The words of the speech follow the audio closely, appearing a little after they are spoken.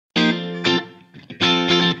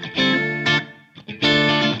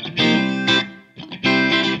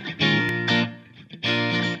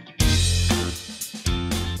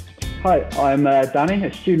Hi, I'm Danny,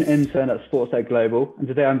 a student intern at SportsTech Global, and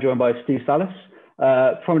today I'm joined by Steve Sallis,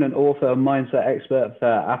 prominent author and mindset expert for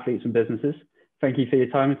athletes and businesses. Thank you for your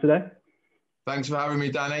time today. Thanks for having me,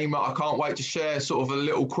 Danny. I can't wait to share sort of a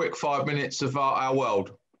little quick 5 minutes of our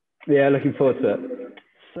world. Yeah, looking forward to it.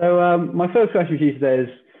 So my first question for you today is,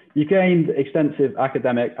 you've gained extensive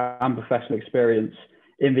academic and professional experience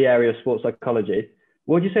in the area of sports psychology.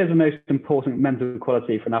 What would you say is the most important mental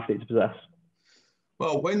quality for an athlete to possess?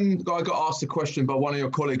 Well, when I got asked a question by one of your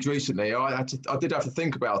colleagues recently, I did have to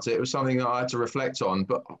think about it. It was something that I had to reflect on,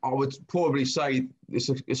 but I would probably say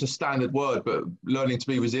it's a standard word, but learning to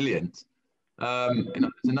be resilient. There's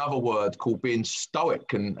another word called being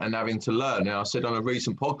stoic and having to learn. And I said on a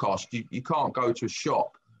recent podcast, you can't go to a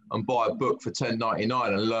shop and buy a book for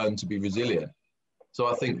 $10.99 and learn to be resilient. So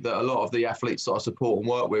I think that a lot of the athletes that I support and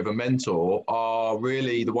work with and mentor are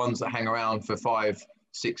really the ones that hang around for 5,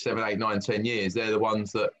 6, 7, 8, 9, 10 years. They're the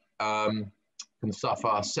ones that can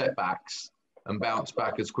suffer setbacks and bounce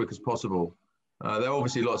back as quick as possible. There are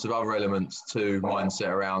obviously lots of other elements to mindset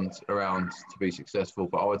around to be successful,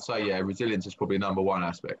 but I would say, yeah, resilience is probably number one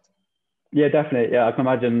aspect. Yeah, definitely. Yeah, I can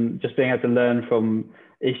imagine just being able to learn from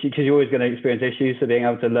issues, because you're always going to experience issues, so being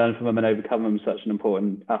able to learn from them and overcome them is such an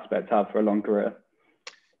important aspect to have for a long career.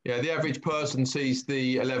 Yeah, the average person sees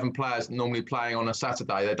the 11 players normally playing on a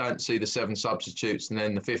Saturday. They don't see the 7 substitutes and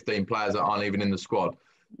then the 15 players that aren't even in the squad.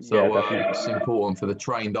 So it's important for the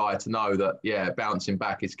trained eye to know that, yeah, bouncing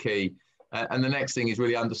back is key. And the next thing is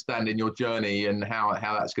really understanding your journey and how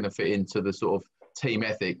that's going to fit into the sort of team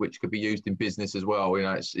ethic, which could be used in business as well. You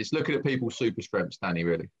know, it's looking at people's super strengths, Danny,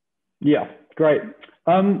 really. Yeah, great.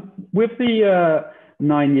 With the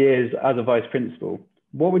 9 years as a vice principal,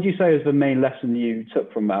 what would you say is the main lesson you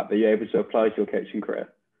took from that you're able to apply to your coaching career?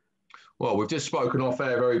 Well, we've just spoken off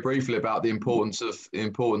air very briefly about the importance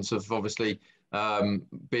of obviously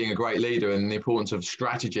being a great leader and the importance of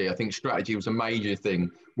strategy. I think strategy was a major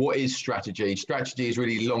thing. What is strategy? Strategy is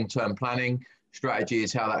really long-term planning. Strategy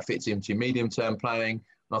is how that fits into medium-term planning.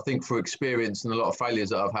 And I think through experience and a lot of failures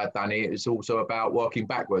that I've had, Danny, it's also about working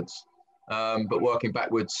backwards. But working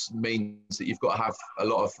backwards means that you've got to have a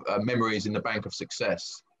lot of memories in the bank of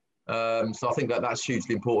success. So I think that's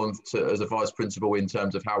hugely important as a vice principal in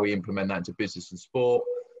terms of how we implement that into business and sport.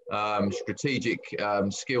 Strategic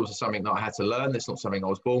skills are something that I had to learn. It's not something I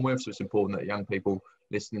was born with, so it's important that young people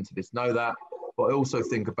listening to this know that. But I also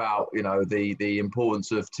think about, you know, the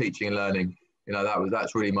importance of teaching and learning. You know,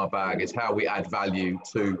 that's really my bag, is how we add value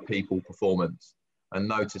to people performance. And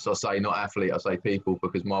notice I say not athlete, I say people,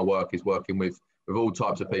 because my work is working with all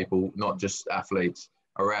types of people, not just athletes,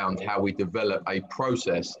 around how we develop a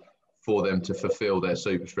process for them to fulfill their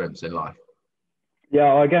super strengths in life.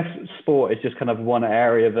 Yeah, I guess sport is just kind of one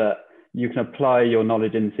area that you can apply your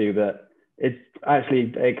knowledge into, that it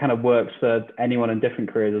kind of works for anyone in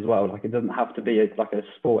different careers as well. Like, it doesn't have to be like a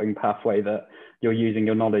sporting pathway that you're using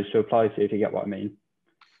your knowledge to apply to, if you get what I mean.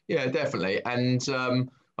 Yeah, definitely. And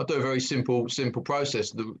I do a very simple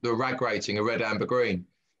process, the RAG rating, a red, amber, green.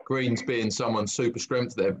 Greens being someone's super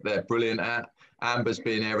strength they're brilliant at, ambers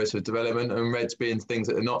being areas of development, and reds being things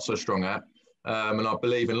that they're not so strong at. And I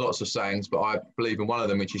believe in lots of sayings, but I believe in one of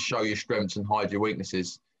them, which is show your strengths and hide your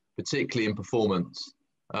weaknesses, particularly in performance.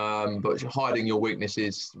 But hiding your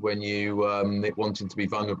weaknesses when you wanting to be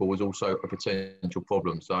vulnerable is also a potential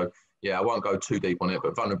problem. So yeah, I won't go too deep on it,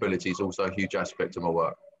 but vulnerability is also a huge aspect of my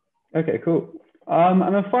work. Okay, cool.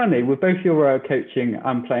 And then finally, with both your coaching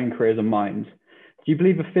and playing careers in mind, do you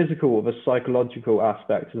believe the physical or the psychological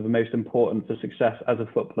aspects are the most important for success as a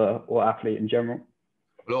footballer or athlete in general?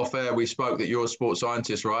 Well, off air, we spoke that you're a sports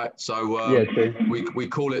scientist, right? So yeah, true. we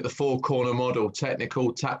call it the 4-corner model: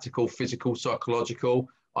 technical, tactical, physical, psychological.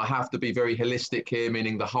 I have to be very holistic here,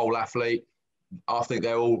 meaning the whole athlete. I think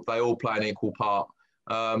they all play an equal part.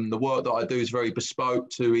 The work that I do is very bespoke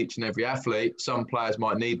to each and every athlete. Some players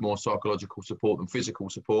might need more psychological support than physical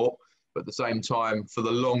support, but at the same time, for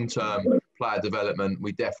the long-term player development,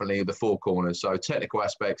 we definitely the 4 corners. So technical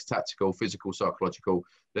aspects, tactical, physical, psychological.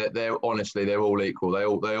 They're honestly, they're all equal.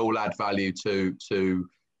 They all add value to you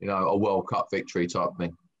know, a World Cup victory type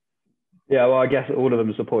thing. Yeah, well, I guess all of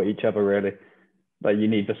them support each other really. Like, you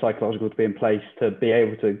need the psychological to be in place to be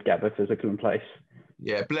able to get the physical in place.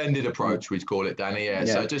 Yeah, blended approach, we'd call it, Danny. Yeah,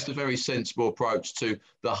 so just a very sensible approach to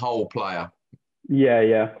the whole player.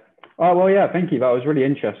 Yeah. Oh, well, yeah, thank you. That was really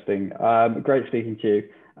interesting. Great speaking to you.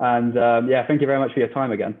 And yeah, thank you very much for your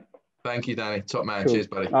time again. Thank you, Danny. Top man. Cool. Cheers,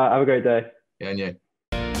 buddy. Have a great day. Yeah, and you.